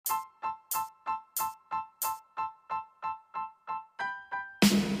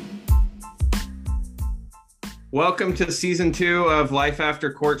Welcome to season 2 of Life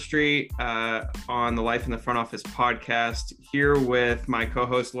After Court Street on the Life in the Front Office podcast. Here with my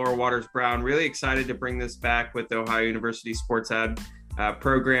co-host Laura Waters Brown. Really excited to bring this back with the Ohio University Sports Ad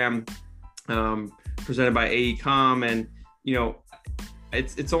program presented by AECOM. And you know,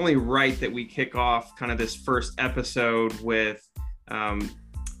 it's only right that we kick off kind of this first episode with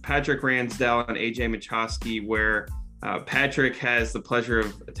Patrick Ransdell and AJ Machowski, where Patrick has the pleasure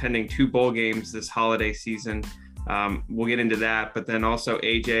of attending 2 bowl games this holiday season. We'll get into that, but then also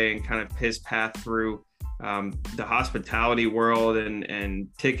AJ and kind of his path through the hospitality world and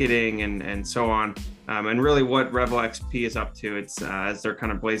ticketing and so on, and really what Revel XP is up to. It's as they're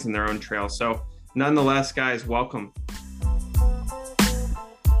kind of blazing their own trail. So nonetheless, guys, welcome.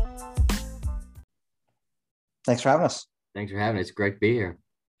 Thanks for having us. Thanks for having us. It's great to be here.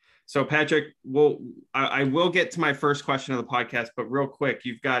 So Patrick, I will get to my first question of the podcast, but real quick,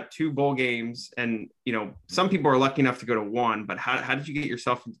 you've got 2 bowl games, and you know some people are lucky enough to go to 1, but how did you get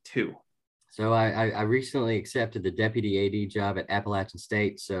yourself into 2? So I recently accepted the deputy AD job at Appalachian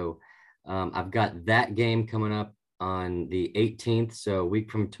State, so I've got that game coming up on the 18th, so a week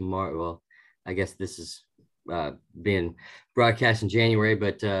from tomorrow. Well, I guess this is being broadcast in January,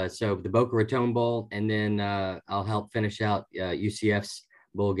 but so the Boca Raton Bowl, and then I'll help finish out UCF's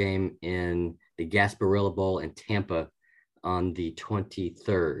bowl game in the Gasparilla Bowl in Tampa on the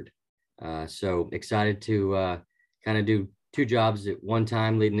 23rd. So excited to kind of do 2 jobs at one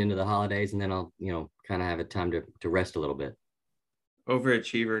time leading into the holidays, and then I'll, kind of have a time to rest a little bit.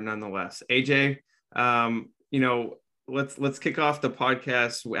 Overachiever nonetheless. AJ, let's kick off the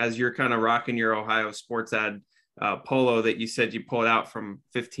podcast as you're kind of rocking your Ohio Sports Ad polo that you said you pulled out from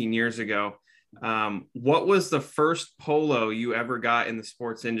 15 years ago. What was the first polo you ever got in the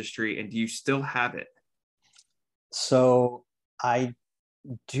sports industry, and do you still have it? So I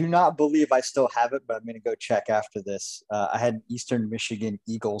do not believe I still have it, but I'm going to go check after this. I had Eastern Michigan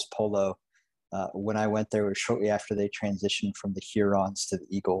Eagles polo. When I went there, it was shortly after they transitioned from the Hurons to the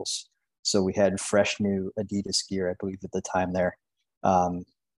Eagles. So we had fresh new Adidas gear, I believe, at the time there.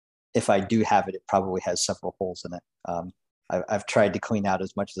 If I do have it, it probably has several holes in it. I've tried to clean out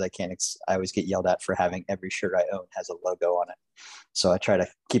as much as I can. I always get yelled at for having every shirt I own has a logo on it. So I try to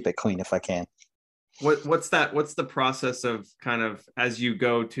keep it clean if I can. What's the process of kind of as you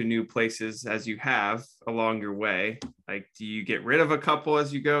go to new places, as you have along your way? Like, do you get rid of a couple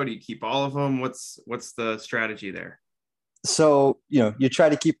as you go? Do you keep all of them? What's the strategy there? So, you try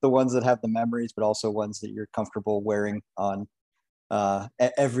to keep the ones that have the memories, but also ones that you're comfortable wearing on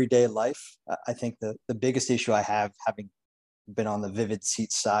everyday life. I think the biggest issue I have, having been on the Vivid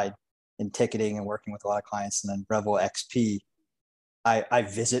Seats side in ticketing and working with a lot of clients, and then Revel XP, I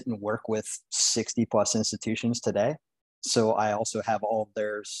visit and work with 60 plus institutions today. So I also have all of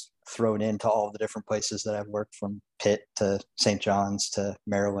theirs thrown into all of the different places that I've worked, from Pitt to St. John's to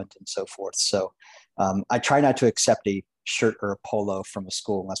Maryland and so forth. So I try not to accept a shirt or a polo from a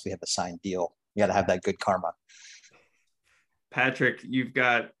school unless we have a signed deal. You got to have that good karma. Patrick, you've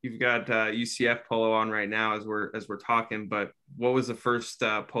got UCF polo on right now as we're talking, but what was the first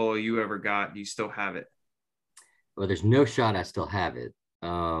polo you ever got? Do you still have it? Well, there's no shot I still have it.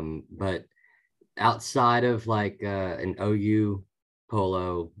 But outside of like an OU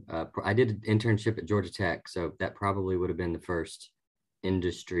polo, I did an internship at Georgia Tech, so that probably would have been the first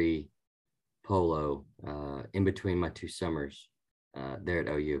industry polo in between my 2 summers there at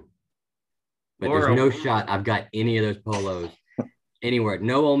OU. But Laura, there's no shot I've got any of those polos anywhere.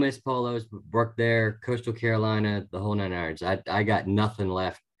 No Ole Miss polos, worked there, Coastal Carolina, the whole 9 yards. I got nothing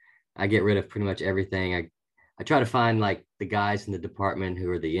left. I get rid of pretty much everything. I try to find like the guys in the department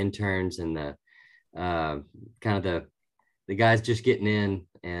who are the interns and the kind of the guys just getting in,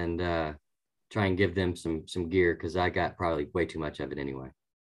 and try and give them some gear, because I got probably way too much of it anyway.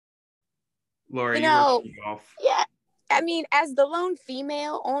 Laura, you were golf. Yeah. I mean, as the lone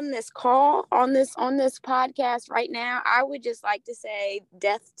female on this call, on this podcast right now, I would just like to say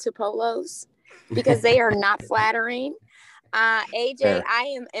death to polos, because they are not flattering. AJ,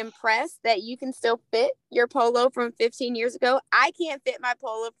 I am impressed that you can still fit your polo from 15 years ago. I can't fit my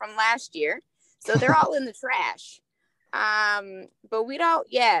polo from last year, so they're all in the trash. But we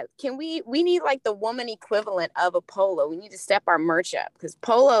need like the woman equivalent of a polo. We need to step our merch up, because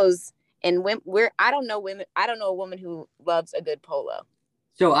polos. And I don't know a woman who loves a good polo.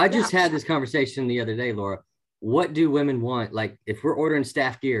 So I just had this conversation the other day, Laura. What do women want? Like, if we're ordering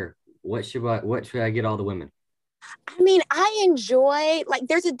staff gear, what should I get all the women? I mean, I enjoy, like,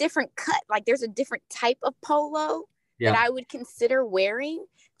 there's a different cut, like there's a different type of polo that I would consider wearing.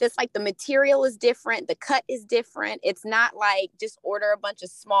 That's like the material is different, the cut is different. It's not like just order a bunch of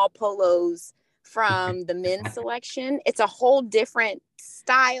small polos from the men's selection. It's a whole different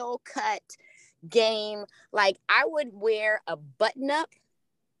style, cut, game. Like I would wear a button up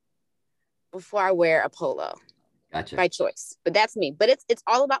before I wear a polo. Gotcha. By choice. But that's me. But it's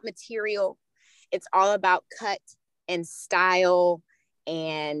all about material. It's all about cut and style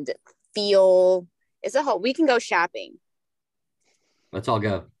and feel. We can go shopping. Let's all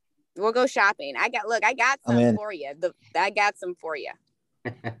go. We'll go shopping. I got some for you. I got some for you.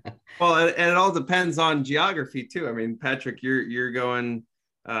 Well, and it all depends on geography too. I mean, Patrick, you're going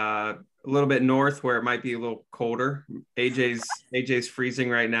a little bit north where it might be a little colder. AJ's freezing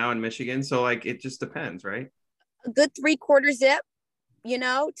right now in Michigan, so like it just depends, right? A good 3/4 zip,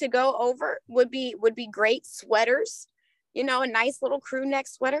 to go over would be great. Sweaters, a nice little crew neck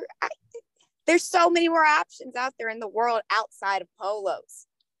sweater. There's so many more options out there in the world outside of polos.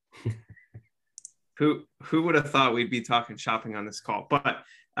 Who would have thought we'd be talking shopping on this call? But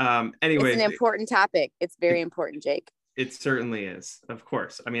anyway, it's an important topic. It's very important, Jake. It certainly is, of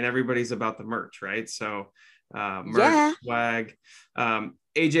course. I mean, everybody's about the merch, right? So merch, swag.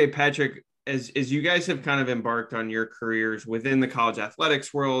 AJ, Patrick, as you guys have kind of embarked on your careers within the college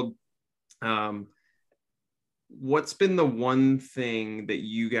athletics world, what's been the one thing that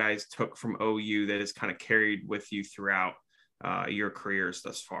you guys took from OU that has kind of carried with you throughout your careers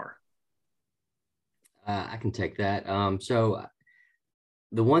thus far? I can take that. So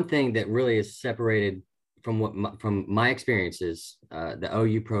the one thing that really is separated from my experiences, the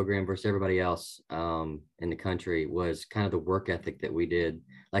OU program versus everybody else in the country was kind of the work ethic that we did,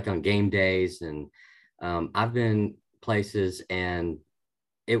 like on game days. And I've been places and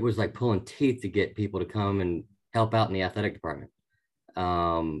it was like pulling teeth to get people to come and help out in the athletic department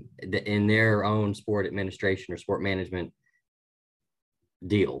in their own sport administration or sport management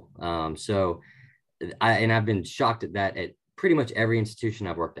deal. So I've been shocked at that at pretty much every institution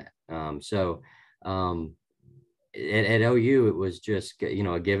I've worked at. At OU, it was just,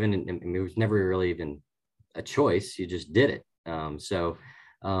 a given, and it was never really even a choice. You just did it. I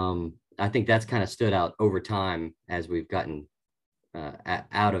think that's kind of stood out over time as we've gotten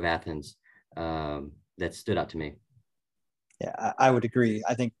out of Athens. That stood out to me. Yeah, I would agree.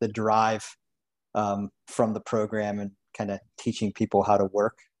 I think the drive from the program and kind of teaching people how to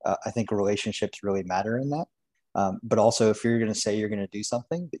work, I think relationships really matter in that. But also, if you're going to say you're going to do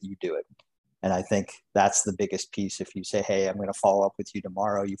something, that you do it. And I think that's the biggest piece. If you say, hey, I'm going to follow up with you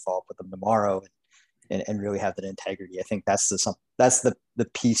tomorrow, you follow up with them tomorrow and really have that integrity. I think that's the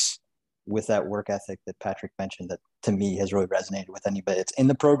piece with that work ethic that Patrick mentioned that to me has really resonated with anybody that's in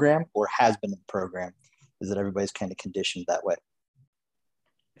the program or has been in the program, is that everybody's kind of conditioned that way.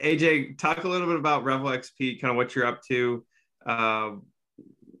 AJ, talk a little bit about Revel XP, kind of what you're up to.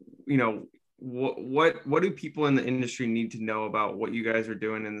 What do people in the industry need to know about what you guys are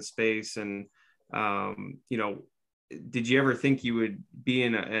doing in the space? And, did you ever think you would be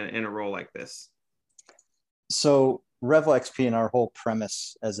in a role like this? So Revel XP and our whole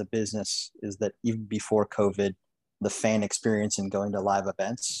premise as a business is that even before COVID, the fan experience in going to live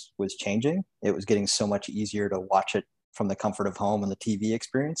events was changing. It was getting so much easier to watch it from the comfort of home and the TV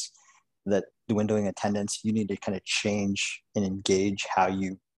experience that when doing attendance, you need to kind of change and engage how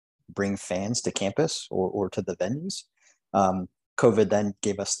you bring fans to campus or to the venues. COVID then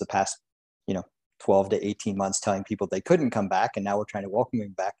gave us the past, 12 to 18 months telling people they couldn't come back. And now we're trying to welcome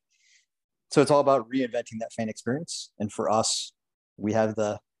them back. So it's all about reinventing that fan experience. And for us, we have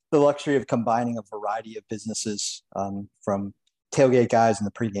the luxury of combining a variety of businesses from tailgate guys and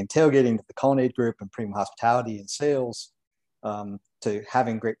the pregame tailgating to the Culinate Group and premium hospitality and sales to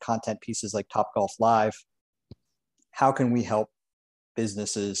having great content pieces like Topgolf Live. How can we help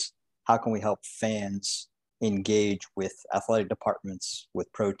businesses? How can we help fans engage with athletic departments,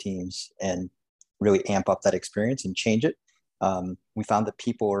 with pro teams, and really amp up that experience and change it? We found that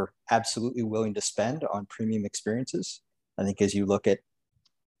people are absolutely willing to spend on premium experiences. I think as you look at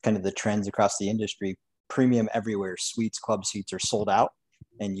kind of the trends across the industry, premium everywhere, suites, club seats are sold out,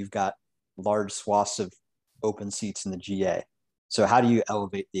 and you've got large swaths of open seats in the GA. So how do you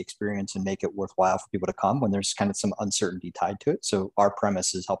elevate the experience and make it worthwhile for people to come when there's kind of some uncertainty tied to it? So our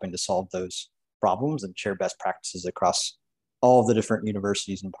premise is helping to solve those problems and share best practices across all of the different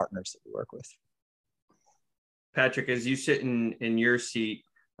universities and partners that we work with. Patrick, as you sit in your seat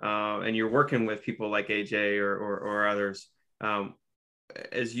and you're working with people like AJ or others,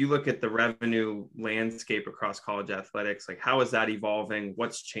 as you look at the revenue landscape across college athletics, like how is that evolving?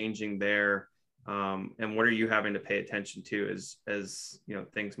 What's changing there? And what are you having to pay attention to as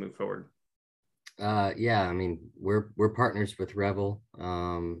things move forward? Yeah, I mean, we're partners with Revel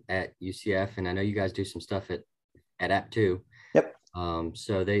at UCF, and I know you guys do some stuff at App too. Yep.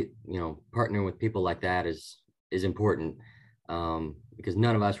 So they, partnering with people like that is important, because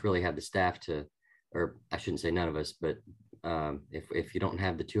none of us really have the staff to, or I shouldn't say none of us, but if you don't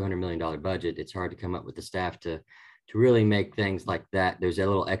have the $200 million budget, it's hard to come up with the staff to really make things like that. There's a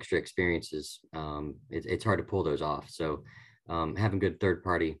little extra experiences. It's hard to pull those off. So having good third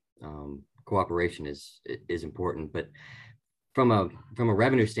party cooperation is important. But from a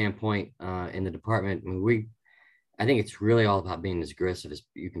revenue standpoint, in the department, I think it's really all about being as aggressive as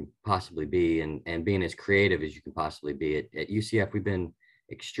you can possibly be, and being as creative as you can possibly be. At UCF, we've been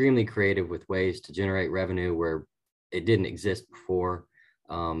extremely creative with ways to generate revenue where it didn't exist before,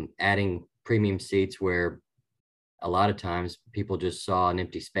 adding premium seats where a lot of times people just saw an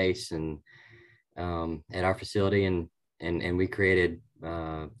empty space and at our facility, and we created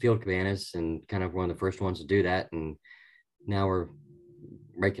field cabanas, and kind of one of the first ones to do that. And now we're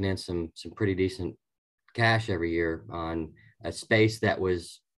raking in some pretty decent cash every year on a space that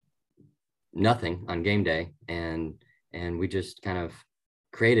was nothing on game day, and we just kind of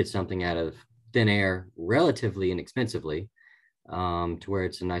created something out of thin air relatively inexpensively, to where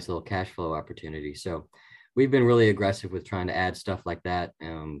it's a nice little cash flow opportunity. So we've been really aggressive with trying to add stuff like that.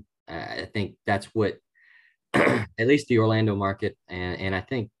 I think that's what at least the Orlando market, and I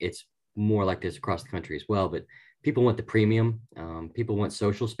think it's more like this across the country as well, but people want the premium. People want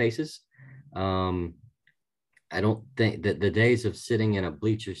social spaces. I don't think that the days of sitting in a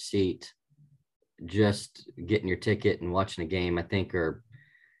bleacher seat, just getting your ticket and watching a game, I think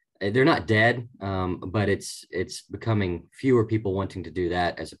they're not dead, but it's becoming fewer people wanting to do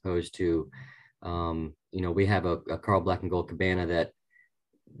that, as opposed to, we have a Carl Black and Gold cabana that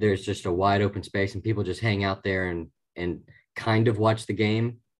there's just a wide open space and people just hang out there and kind of watch the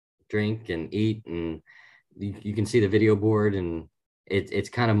game, drink and eat, and you can see the video board, and it's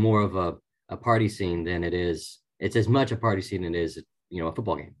kind of more of a party scene than it is. It's as much a party scene as it is, a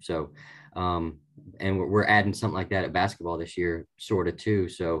football game. So, and we're adding something like that at basketball this year, sort of too.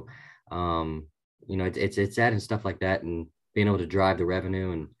 So, it's adding stuff like that and being able to drive the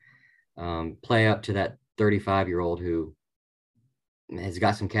revenue and play up to that 35-year-old who has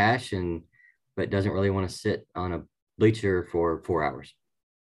got some cash but doesn't really want to sit on a bleacher for 4 hours.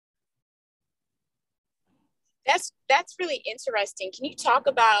 That's really interesting. Can you talk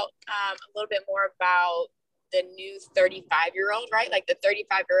about a little bit more about the new 35-year-old, right? Like the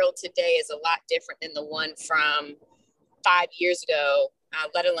 35-year-old today is a lot different than the one from 5 years ago,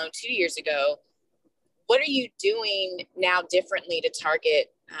 let alone 2 years ago. What are you doing now differently to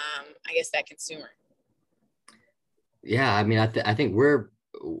target, that consumer? Yeah, I mean, I think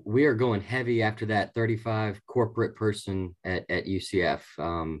we are going heavy after that 35 corporate person at UCF.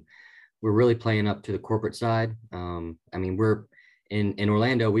 We're really playing up to the corporate side. We're in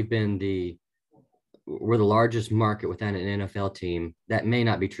Orlando. We're the largest market within an NFL team. That may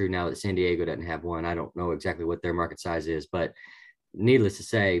not be true now that San Diego doesn't have one. I don't know exactly what their market size is, but needless to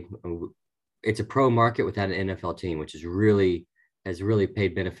say, it's a pro market without an NFL team, which has really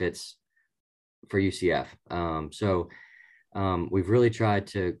paid benefits for UCF. We've really tried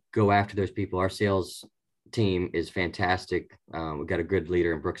to go after those people. Our sales team is fantastic. We've got a good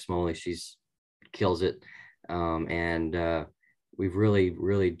leader in Brooke Smoley. She's kills it. We've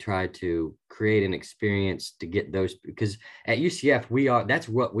really tried to create an experience to get those, because at UCF, that's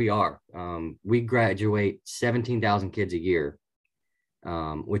what we are. We graduate 17,000 kids a year,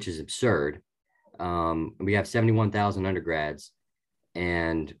 which is absurd. We have 71,000 undergrads.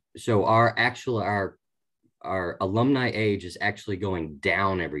 And so our alumni age is actually going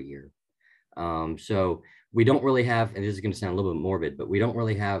down every year. So we don't really have, and this is going to sound a little bit morbid, but we don't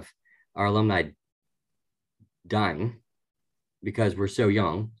really have our alumni dying because we're so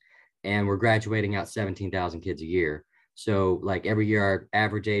young, and we're graduating out 17,000 kids a year. So like every year, our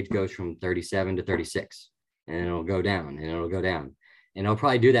average age goes from 37 to 36, and it'll go down and it'll go down. And I'll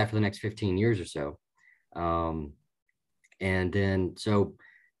probably do that for the next 15 years or so. And then, so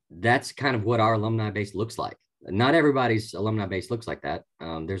that's kind of what our alumni base looks like. Not everybody's alumni base looks like that.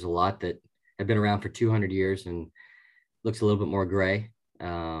 There's a lot that have been around for 200 years and looks a little bit more gray,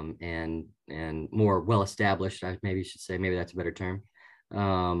 and more well-established. I maybe should say, maybe that's a better term.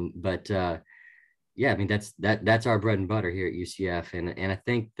 Yeah, I mean, that's our bread and butter here at UCF. And I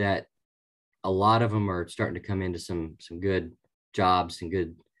think that a lot of them are starting to come into some good jobs and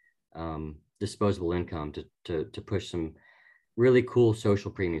good disposable income to push some really cool social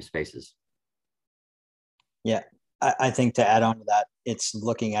premium spaces. Yeah, I think to add on to that, it's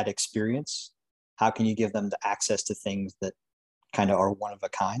looking at experience. How can you give them the access to things that kind of are one of a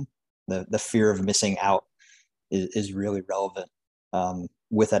kind? The fear of missing out is really relevant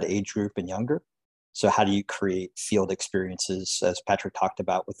with that age group and younger. So how do you create field experiences, as Patrick talked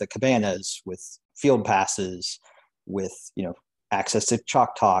about, with the cabanas, with field passes, with, access to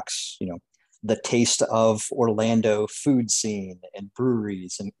chalk talks, the taste of Orlando food scene and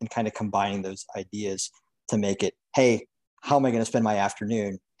breweries, and kind of combining those ideas to make it, hey, how am I going to spend my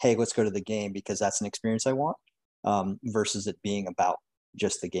afternoon? Hey, let's go to the game because that's an experience I want, versus it being about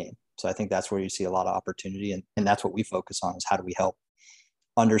just the game. So I think that's where you see a lot of opportunity. And that's what we focus on, is how do we help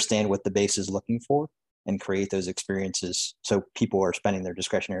understand what the base is looking for and create those experiences so people are spending their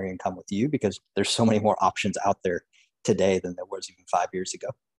discretionary income with you, because there's so many more options out there today than there was even 5 years ago.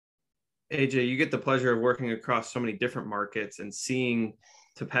 AJ, you get the pleasure of working across so many different markets and seeing,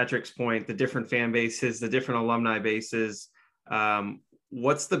 to Patrick's point, the different fan bases, the different alumni bases.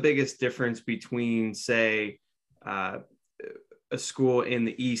 What's the biggest difference between, say, a school in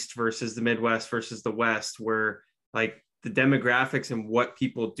the East versus the Midwest versus the West, where like the demographics and what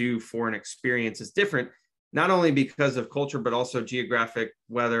people do for an experience is different, not only because of culture, but also geographic,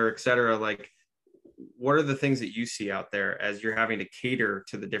 weather, et cetera? Like, what are the things that you see out there as you're having to cater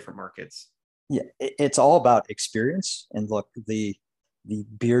to the different markets? Yeah, it's all about experience. And look, the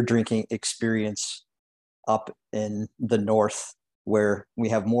beer drinking experience up in the North, where we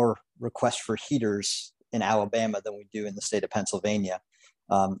have more requests for heaters in Alabama than we do in the state of Pennsylvania,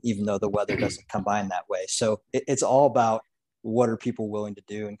 even though the weather doesn't combine that way. So it's all about what are people willing to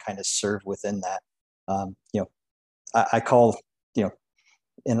do and kind of serve within that. I call,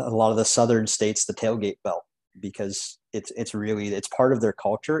 in a lot of the southern states, the tailgate belt, because it's part of their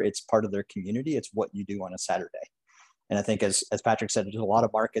culture. It's part of their community. It's what you do on a Saturday. And I think as Patrick said, there's a lot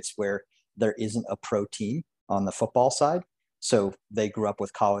of markets where there isn't a pro team on the football side. So they grew up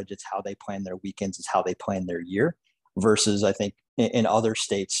with college. It's how they plan their weekends. It's how they plan their year, versus I think in other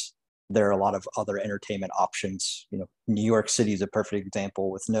states, there are a lot of other entertainment options. New York City is a perfect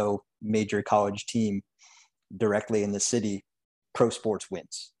example. With no major college team directly in the city, pro sports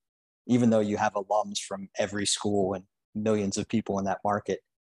wins. Even though you have alums from every school and millions of people in that market,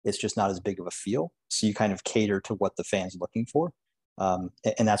 it's just not as big of a feel. So you kind of cater to what the fan's looking for. And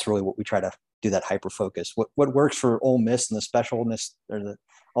that's really what we try to do, that hyper focus. What works for Ole Miss and the specialness, or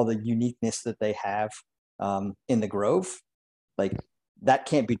all the uniqueness that they have in the Grove, like that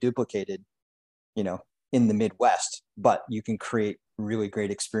can't be duplicated, in the Midwest, but you can create really great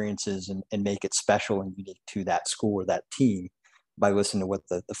experiences and make it special and unique to that school or that team by listening to what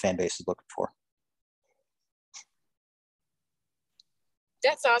the fan base is looking for.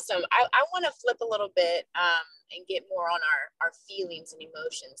 That's awesome. I want to flip a little bit and get more on our feelings and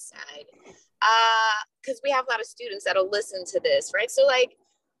emotions side, because we have a lot of students that'll listen to this, right? So like,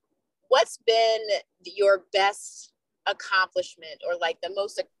 what's been your best accomplishment, or like the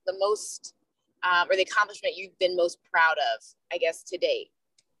most or the accomplishment you've been most proud of, I guess, to date,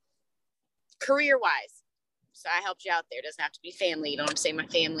 career-wise? So I helped you out there. It doesn't have to be family. I'm saying my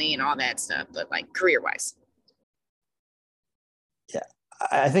family and all that stuff, but like career-wise. Yeah,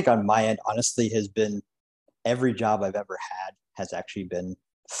 I think on my end, honestly, has been every job I've ever had has actually been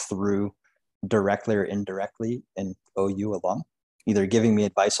through, directly or indirectly, an OU alum, either giving me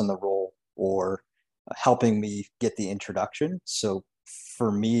advice on the role or helping me get the introduction. So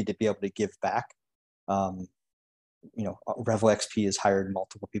for me to be able to give back, Revel XP has hired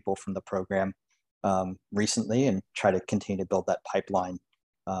multiple people from the program recently, and try to continue to build that pipeline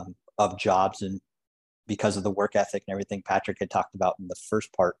of jobs. And because of the work ethic and everything Patrick had talked about in the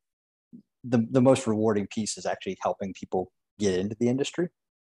first part, the most rewarding piece is actually helping people get into the industry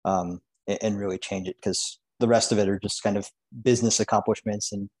and really change it, because the rest of it are just kind of business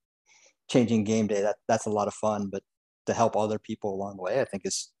accomplishments and changing game day. That's a lot of fun, but to help other people along the way, I think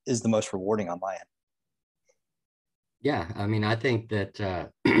is the most rewarding on my end. Yeah, I mean, I think that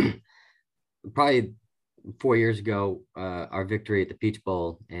probably 4 years ago, our victory at the Peach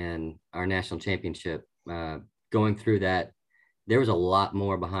Bowl and our national championship, going through that, there was a lot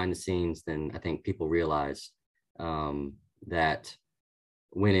more behind the scenes than I think people realize that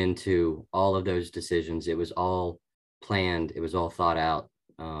went into all of those decisions. It was all planned. It was all thought out.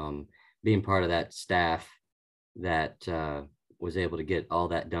 Being part of that staff that was able to get all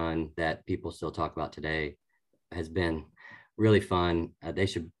that done that people still talk about today has been really fun.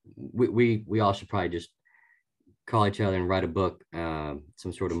 We all should probably just call each other and write a book,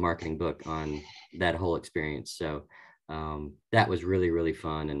 some sort of marketing book on that whole experience. So that was really, really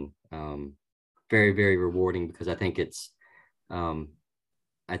fun and very, very rewarding, because I think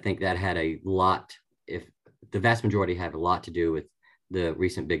I think that had a lot, if the vast majority had a lot to do with the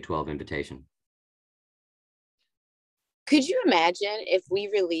recent Big 12 invitation. Could you imagine if we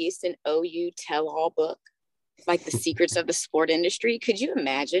released an OU tell-all book, like the secrets of the sport industry? Could you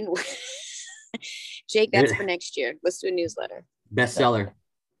imagine? Jake, that's for next year. Let's do a newsletter. Bestseller.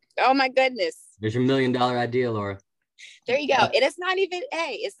 Oh my goodness. There's your $1 million idea, Laura. There you go. And it's not even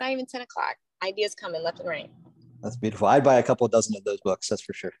 10 o'clock. Ideas coming left and right. That's beautiful. I'd buy a couple dozen of those books. That's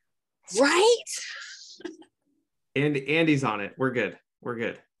for sure. Right. And Andy's on it. We're good.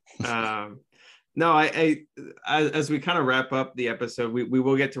 No, I as we kind of wrap up the episode, we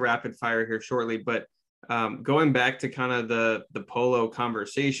will get to rapid fire here shortly, but going back to kind of the polo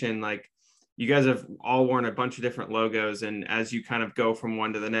conversation, like you guys have all worn a bunch of different logos, and as you kind of go from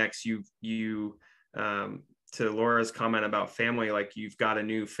one to the next, you to Laura's comment about family, like you've got a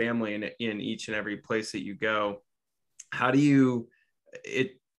new family in each and every place that you go. How do you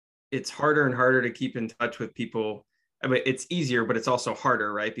it's harder and harder to keep in touch with people. I mean, it's easier, but it's also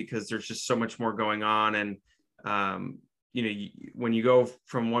harder, right? Because there's just so much more going on. And, when you go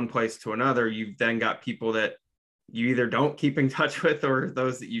from one place to another, you've then got people that you either don't keep in touch with, or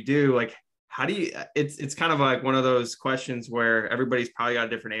those that you do. Like, how do you, it's kind of like one of those questions where everybody's probably got a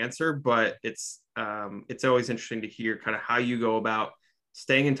different answer, but it's always interesting to hear kind of how you go about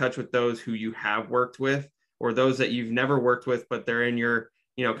staying in touch with those who you have worked with, or those that you've never worked with, but they're in your,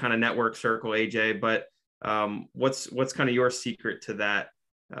 kind of network circle, AJ. But what's kind of your secret to that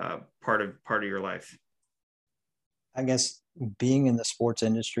part of your life? I guess being in the sports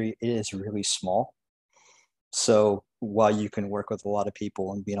industry, it is really small. So while you can work with a lot of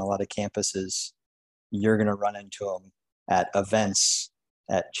people and be in a lot of campuses, you're going to run into them at events,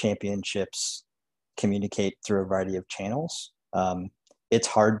 at championships, communicate through a variety of channels. It's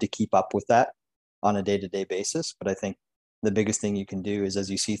hard to keep up with that on a day-to-day basis, but I think the biggest thing you can do is, as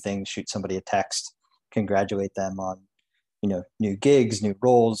you see things, shoot somebody a text, congratulate them on, new gigs, new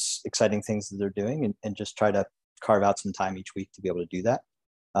roles, exciting things that they're doing, and just try to carve out some time each week to be able to do that.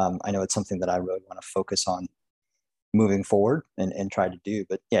 I know it's something that I really want to focus on moving forward and try to do,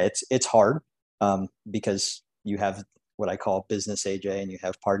 but yeah, it's hard because you have what I call business AJ and you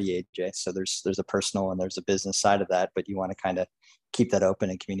have party AJ. So there's a personal and there's a business side of that, but you want to kind of keep that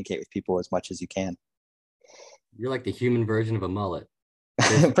open and communicate with people as much as you can. You're like the human version of a mullet.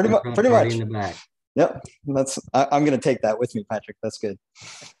 pretty much. In the back. Yep. I'm going to take that with me, Patrick. That's good.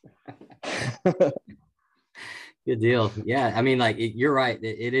 Good deal. Yeah. I mean, you're right.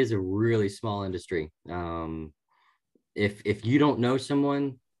 It is a really small industry. If you don't know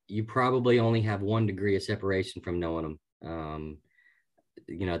someone, you probably only have 1 degree of separation from knowing them.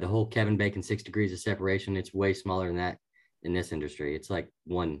 The whole Kevin Bacon 6 degrees of separation, it's way smaller than that in this industry. It's like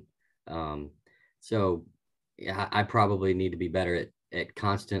 1. So yeah, I probably need to be better at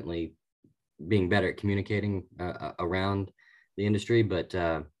constantly being better at communicating around the industry. But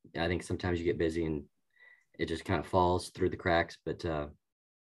I think sometimes you get busy and it just kind of falls through the cracks. But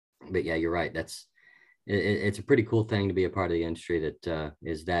yeah, you're right. It's a pretty cool thing to be a part of the industry that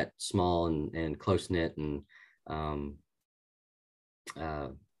is that small and close knit. And,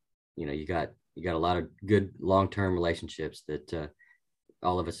 you got a lot of good long-term relationships that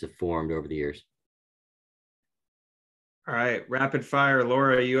all of us have formed over the years. All right. Rapid fire.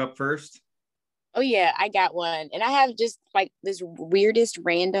 Laura, are you up first? Oh yeah, I got one. And I have just like this weirdest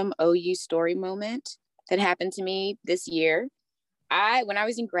random OU story moment that happened to me this year. When I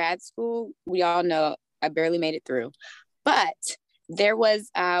was in grad school, we all know I barely made it through, but there was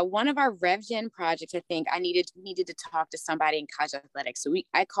one of our RevGen projects. I think I needed to talk to somebody in college athletics. So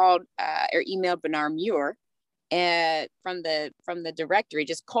I called or emailed Bernard Muir from the directory,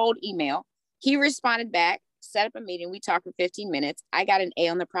 just cold email. He responded back, set up a meeting. We talked for 15 minutes. I got an A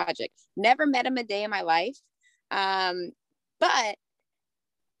on the project. Never met him a day in my life. But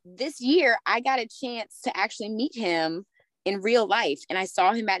this year I got a chance to actually meet him in real life. And I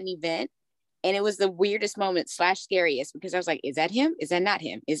saw him at an event, and it was the weirdest moment / scariest, because I was like, is that him? Is that not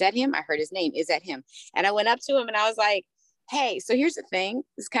him? Is that him? I heard his name. Is that him? And I went up to him and I was like, hey, so here's the thing.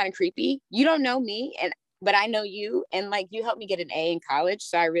 It's kind of creepy. You don't know me, but I know you, and like you helped me get an A in college.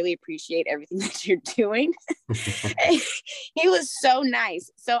 So I really appreciate everything that you're doing. He was so nice.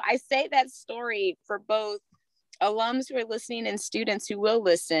 So I say that story for both alums who are listening and students who will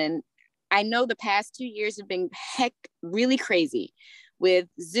listen. I know the past 2 years have been really crazy with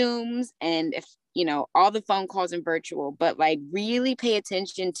Zooms and all the phone calls and virtual, but like really pay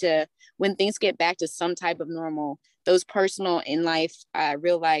attention to when things get back to some type of normal, those personal in life,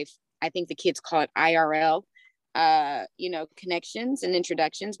 real life. I think the kids call it IRL, connections and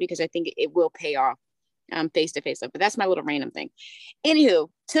introductions, because I think it will pay off face-to-face. But that's my little random thing. Anywho,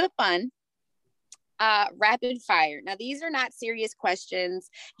 to the fun, rapid fire. Now, these are not serious questions.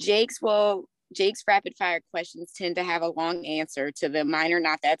 Jake's rapid fire questions tend to have a long answer to them. Mine are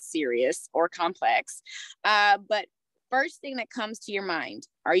not that serious or complex. But first thing that comes to your mind,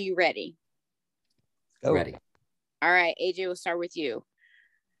 are you ready? Go. Ready. All right, AJ, we'll start with you.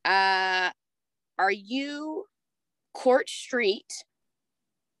 Are you Court Street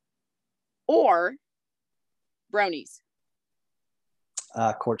or Bronies?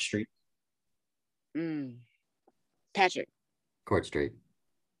 Court Street. Patrick. Court Street.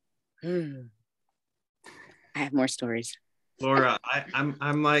 I have more stories. Laura, I'm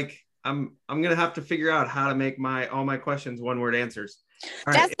gonna have to figure out how to make all my questions 1-word answers.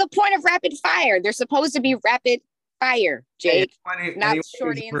 All That's right. the point of rapid fire. They're supposed to be rapid fire, Jake. Not Anyone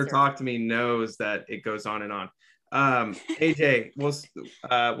short who's ever answer. talked to me knows that it goes on and on. AJ,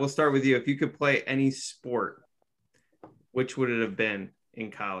 we'll start with you. If you could play any sport, which would it have been in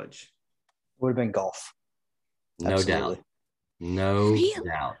college? Would have been golf. No Absolutely. doubt. No Really?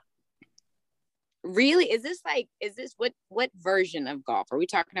 doubt. Really? Is this what version of golf? Are we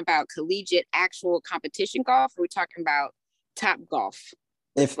talking about collegiate actual competition golf? Or are we talking about top golf?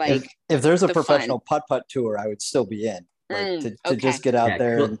 If Like, there's a the professional putt tour, I would still be in. Like to okay. just get out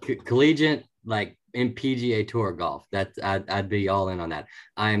there. And, Collegiate, like in PGA Tour golf. I'd be all in on that.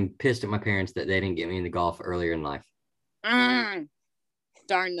 I'm pissed at my parents that they didn't get me into golf earlier in life.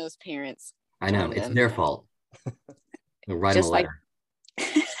 Darn those parents. I know, Darn it's them. their fault. I'll write them a Just like-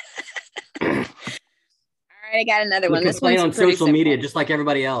 letter. All right, I got another one. This Complain one's on pretty social simple. media, just like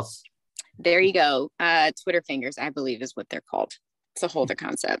everybody else. There you go. Twitter fingers, I believe, is what they're called. It's a whole other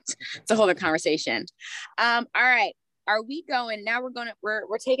concept. It's a whole other conversation. All right. Are we going now?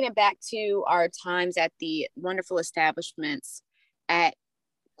 We're taking it back to our times at the wonderful establishments at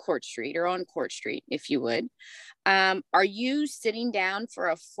Court Street, or on Court Street, if you would. Are you sitting down for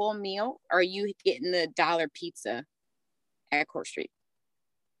a full meal, or are you getting the dollar pizza at Court Street?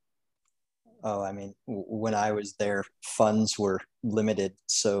 oh, I mean, when I was there, funds were limited,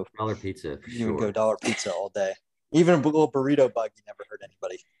 so Dollar pizza, for you would sure. go dollar pizza all day. Even a little burrito bug, you never hurt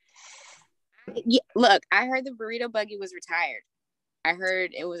anybody. Yeah, look, I heard the burrito buggy was retired. I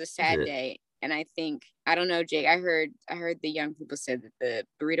heard it was a sad it? day, and I think, I don't know, Jake. I heard the young people said that the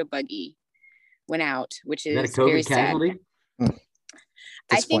burrito buggy went out, which Is that a is very COVID sad. casualty?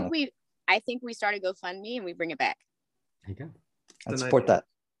 I think we started GoFundMe and we bring it back. There you go. I'd It's a support nice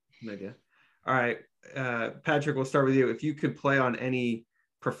that. idea. All right, Patrick, we'll start with you. If you could play on any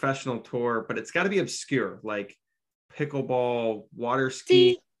professional tour, but it's got to be obscure, like pickleball, water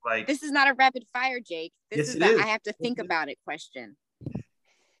skiing. See, Like this is not a rapid fire, Jake. This Yes, is it the is. I have to think Yes, it is. about it question.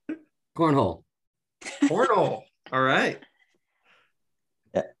 Cornhole. cornhole. All right.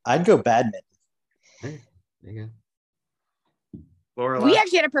 Yeah, I'd go badminton. Hey, there you go. Laura, We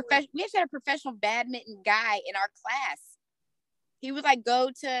actually had a professional badminton guy in our class. He would like go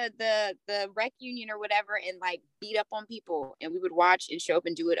to the rec union or whatever and like beat up on people, and we would watch and show up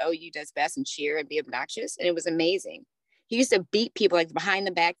and do what OU does best and cheer and be obnoxious, and it was amazing. He used to beat people like behind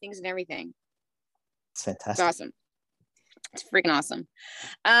the back things and everything. It's It's fantastic. awesome. It's freaking awesome.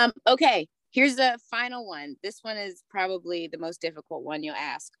 Okay, here's the final one. This one is probably the most difficult one you'll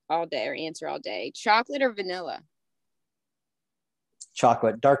ask all day or answer all day. Chocolate or vanilla?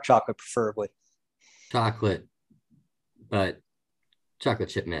 Chocolate, dark chocolate preferably. Chocolate, but chocolate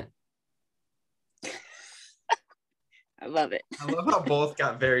chip mint. I love it. I love how both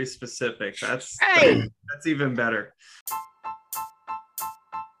got very specific. That's Right. that's even better.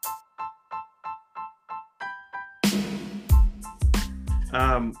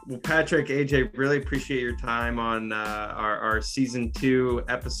 Well, Patrick, AJ, really appreciate your time on our season 2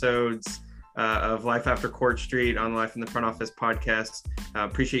 episodes of Life After Court Street on Life in the Front Office podcast.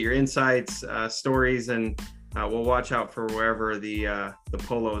 Appreciate your insights, stories, and we'll watch out for wherever the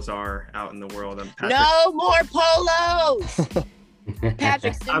polos are out in the world. And Patrick, No more polos.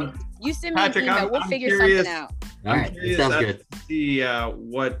 Patrick, you send me Patrick, an email. We'll I'm figure curious. something out. All right, curious sounds as good. to see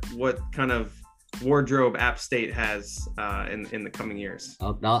what kind of wardrobe App State has in the coming years.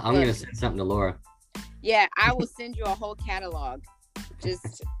 I'm going to send something to Laura. Yeah, I will send you a whole catalog.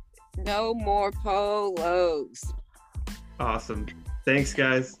 Just no more polos. Awesome. Thanks,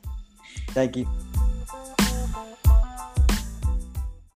 guys. Thank you.